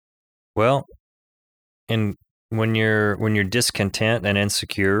 Well, and when you're discontent and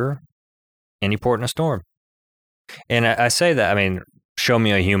insecure, any port in a storm. And I say that, I mean, show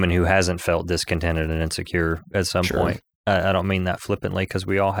me a human who hasn't felt discontented and insecure at some point. I don't mean that flippantly, because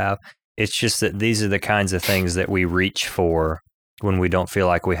we all have. It's just that these are the kinds of things that we reach for when we don't feel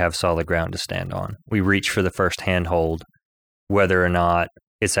like we have solid ground to stand on. We reach for the first handhold, whether or not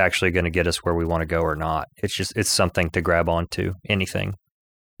it's actually going to get us where we want to go or not. It's something to grab onto, anything.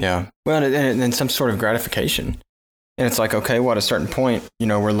 Yeah. Well, and then some sort of gratification. And it's like, okay, well, at a certain point,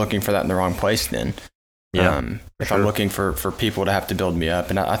 we're looking for that in the wrong place then. Yeah. If sure. I'm looking for people to have to build me up.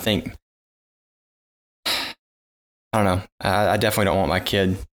 And I think, I don't know, I definitely don't want my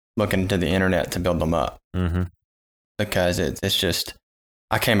kid looking to the internet to build them up. Mm-hmm. Because it's just,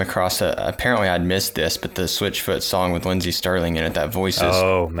 I came across apparently I'd missed this, but the Switchfoot song with Lindsey Sterling in it, that Voices.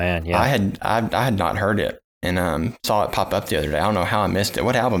 Oh man, yeah. I had not heard it and saw it pop up the other day. I don't know how I missed it.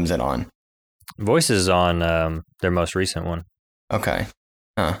 What album's it on? Voices on their most recent one. Okay.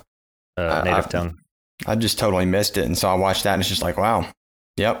 Huh. Native Tongue. I just totally missed it, and so I watched that, and it's just like, wow,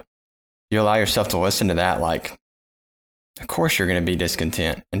 yep. You allow yourself to listen to that, like, of course you're going to be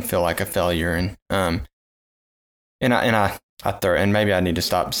discontent and feel like a failure, and maybe I need to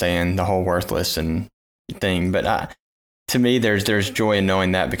stop saying the whole worthless and thing, but to me, there's joy in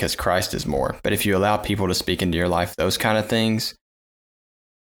knowing that because Christ is more. But if you allow people to speak into your life, those kind of things,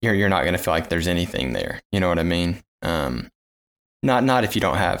 you're not going to feel like there's anything there. You know what I mean? Not if you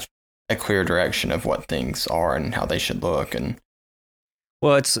don't have a clear direction of what things are and how they should look. And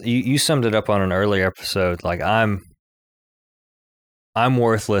well, it's you summed it up on an earlier episode. Like I'm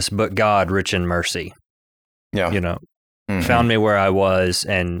worthless, but God rich in mercy. Yeah, mm-hmm. Found me where I was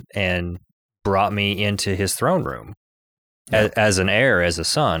and brought me into His throne room as an heir, as a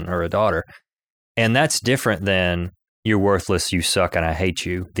son or a daughter, and that's different than you're worthless, you suck, and I hate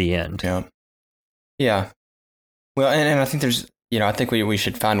you. The end. Yeah, yeah. Well, and I think there's. I think we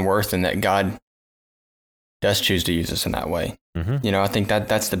should find worth in that God does choose to use us in that way. Mm-hmm. I think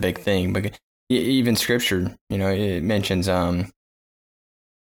that's the big thing. But even Scripture, it mentions, where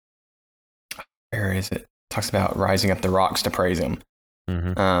is it? Talks about rising up the rocks to praise Him.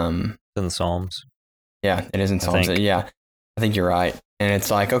 Mm-hmm. In the Psalms. Yeah, it is in Psalms. Yeah, I think you're right. And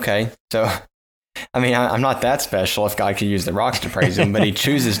it's like, okay, so, I mean, I'm not that special if God could use the rocks to praise Him, but He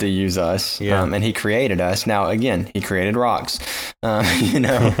chooses to use us, and He created us. Now, again, He created rocks. I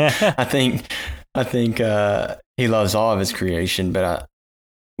think He loves all of His creation, but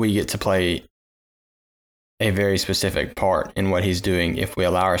we get to play a very specific part in what He's doing if we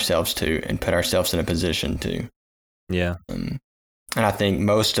allow ourselves to and put ourselves in a position to. Yeah. And I think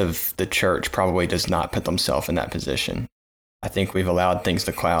most of the church probably does not put themselves in that position. I think we've allowed things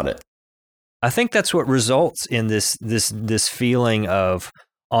to cloud it. I think that's what results in this feeling of,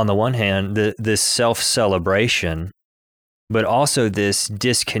 on the one hand, this self-celebration, but also this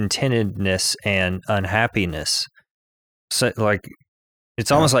discontentedness and unhappiness. So, like, it's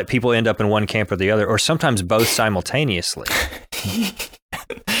almost like people end up in one camp or the other, or sometimes both simultaneously.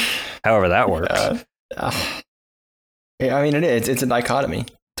 However that works. I mean, it's a dichotomy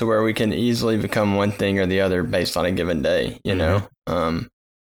to where we can easily become one thing or the other based on a given day,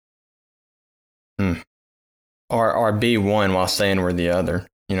 Mm-hmm. Or be one while saying we're the other.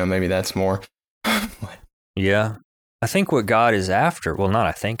 Maybe that's more. Yeah. I think what God is after, well, not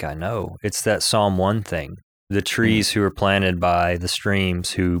I think, I know. It's that Psalm 1 thing. The trees who are planted by the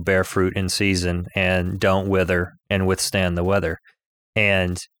streams, who bear fruit in season and don't wither and withstand the weather.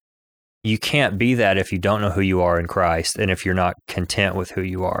 And you can't be that if you don't know who you are in Christ, and if you're not content with who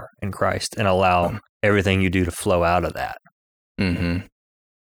you are in Christ, and allow everything you do to flow out of that. Mm-hmm.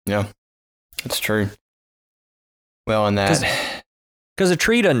 Yeah, that's true. Well, and that... Because a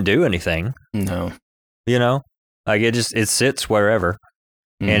tree doesn't do anything. No. Like it sits wherever.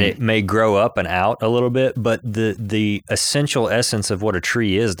 Mm-hmm. And it may grow up and out a little bit, but the essential essence of what a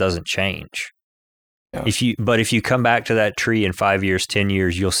tree is doesn't change. Yeah. If you come back to that tree in 5 years, 10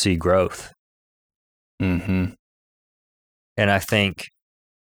 years, you'll see growth. Mm-hmm. And I think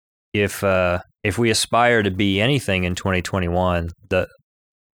if we aspire to be anything in 2021,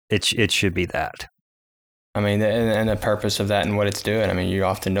 it should be that. I mean, and the purpose of that and what it's doing, I mean, you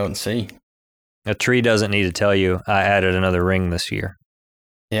often don't see. A tree doesn't need to tell you, I added another ring this year.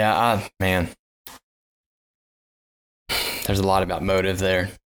 Yeah, man. There's a lot about motive there.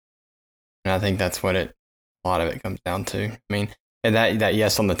 And I think that's what a lot of it comes down to. I mean, and that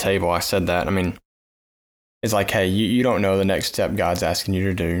yes on the table, I said that. I mean, it's like, hey, you don't know the next step God's asking you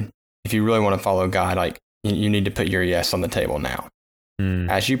to do. If you really want to follow God, like, you need to put your yes on the table now.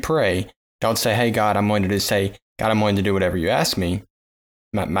 As you pray, don't say, hey, God, I'm going to say, God, I'm going to do whatever you ask me.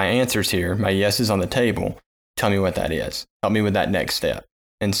 My answer's here. My yes is on the table. Tell me what that is. Help me with that next step.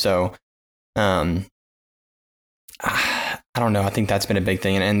 And so, I don't know. I think that's been a big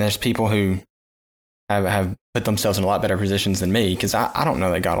thing. And there's people who have put themselves in a lot better positions than me, because I don't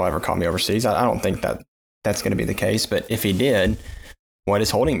know that God will ever call me overseas. I don't think that's going to be the case. But if He did, what is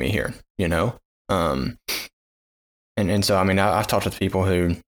holding me here? And so, I mean, I've talked with people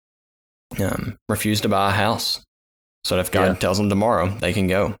who refuse to buy a house. So if God tells them tomorrow, they can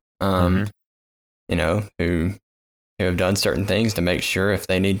go. You know, who have done certain things to make sure if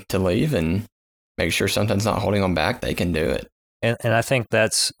they need to leave and make sure something's not holding them back, they can do it. And I think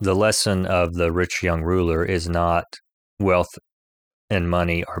that's the lesson of the rich young ruler is not wealth and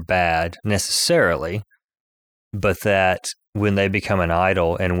money are bad necessarily, but that when they become an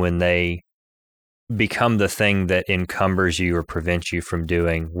idol and when they become the thing that encumbers you or prevents you from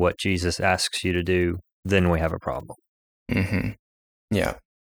doing what Jesus asks you to do, then we have a problem. Yeah.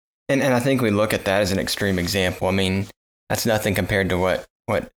 And I think we look at that as an extreme example. I mean, that's nothing compared to what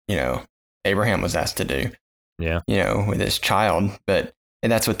you know, Abraham was asked to do. Yeah. You know, with his child. And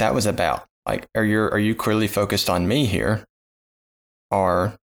that's what that was about. Like, are you clearly focused on me here?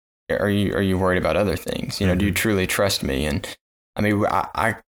 Or are you worried about other things? You know, do you truly trust me? And I mean,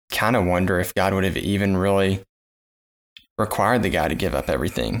 I kind of wonder if God would have even really required the guy to give up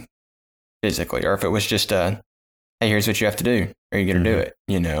everything physically, or if it was just hey, here's what you have to do. Are you going to do it?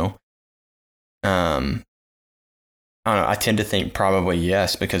 You know? I don't know. I tend to think probably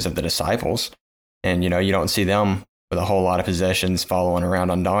yes, because of the disciples. And, you know, you don't see them with a whole lot of possessions following around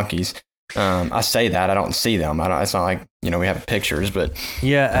on donkeys. I say that, I don't see them. It's not like, you know, we have pictures, but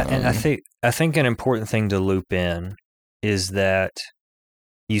yeah. And I think an important thing to loop in is that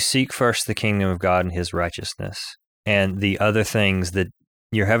you seek first the kingdom of God and his righteousness, and the other things that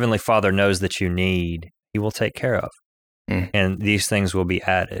your heavenly Father knows that you need, he will take care of. And these things will be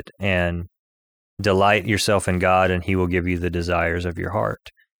added. And delight yourself in God, and he will give you the desires of your heart.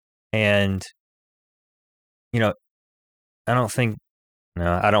 And, you know, I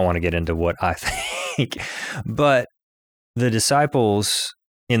don't want to get into what I think, but the disciples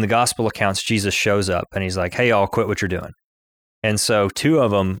in the gospel accounts, Jesus shows up and he's like, hey, y'all, quit what you're doing. And so 2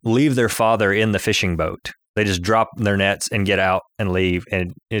 of them leave their father in the fishing boat. They just drop their nets and get out and leave.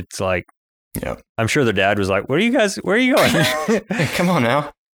 And it's like, I'm sure their dad was like, where are you going? Hey, come on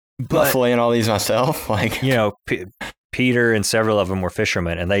now. But filleting all these myself. Like, you know, Peter and several of them were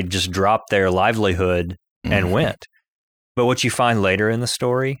fishermen, and they just dropped their livelihood and went. But what you find later in the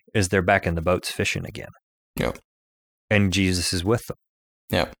story is they're back in the boats fishing again. Yep. And Jesus is with them.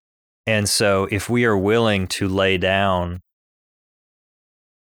 Yep. And so if we are willing to lay down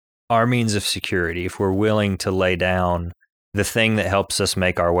our means of security, if we're willing to lay down the thing that helps us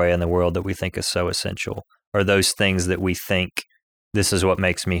make our way in the world that we think is so essential, or those things that we think, this is what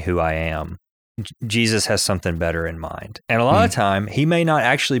makes me who I am, Jesus has something better in mind. And a lot of time, he may not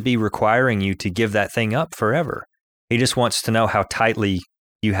actually be requiring you to give that thing up forever. He just wants to know how tightly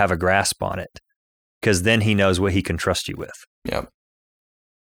you have a grasp on it, because then he knows what he can trust you with. Yep.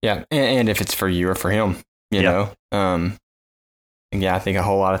 Yeah. And if it's for you or for him, you know, I think a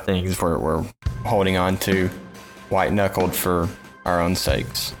whole lot of things we're holding on to white knuckled for our own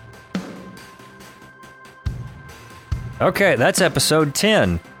sakes. Okay, that's episode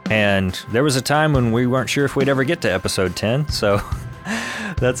 10. And there was a time when we weren't sure if we'd ever get to episode 10. So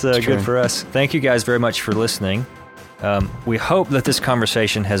that's good for us. Thank you guys very much for listening. We hope that this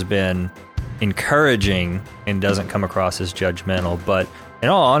conversation has been encouraging and doesn't come across as judgmental. But in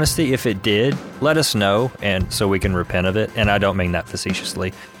all honesty, if it did, let us know, and so we can repent of it. And I don't mean that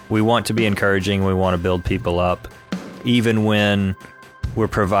facetiously. We want to be encouraging. We want to build people up. Even when we're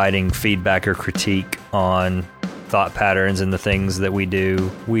providing feedback or critique on thought patterns and the things that we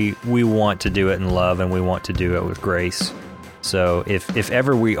do, we want to do it in love, and we want to do it with grace. So if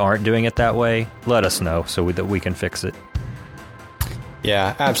ever we aren't doing it that way, let us know so that we can fix it.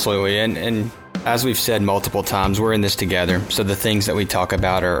 Yeah, absolutely. And as we've said multiple times, we're in this together. So the things that we talk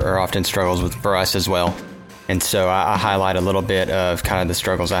about are often struggles for us as well. And so I highlight a little bit of kind of the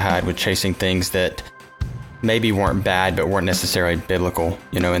struggles I had with chasing things that maybe weren't bad, but weren't necessarily biblical,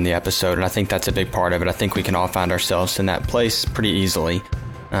 you know, in the episode. And I think that's a big part of it. I think we can all find ourselves in that place pretty easily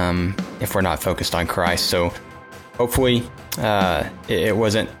if we're not focused on Christ. So hopefully it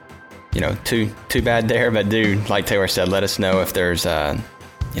wasn't, you know, too bad there. But like Taylor said, let us know if there's,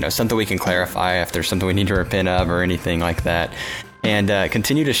 something we can clarify, if there's something we need to repent of or anything like that. And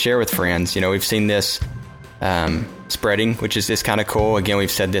continue to share with friends. You know, we've seen this spreading, which is kind of cool. Again,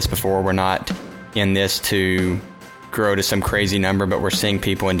 we've said this before. We're not in this to grow to some crazy number, but we're seeing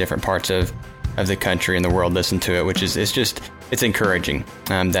people in different parts of the country and the world listen to it, which is it's encouraging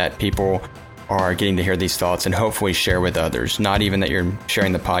that people are getting to hear these thoughts and hopefully share with others. Not even that you're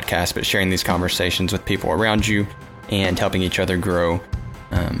sharing the podcast, but sharing these conversations with people around you and helping each other grow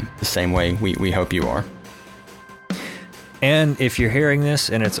the same way we hope you are. And if you're hearing this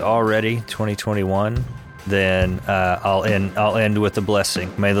and it's already 2021, then I'll end with a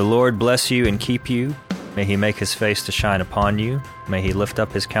blessing. May the Lord bless you and keep you. May he make his face to shine upon you. May he lift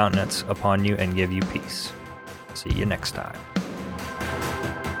up his countenance upon you and give you peace. See you next time.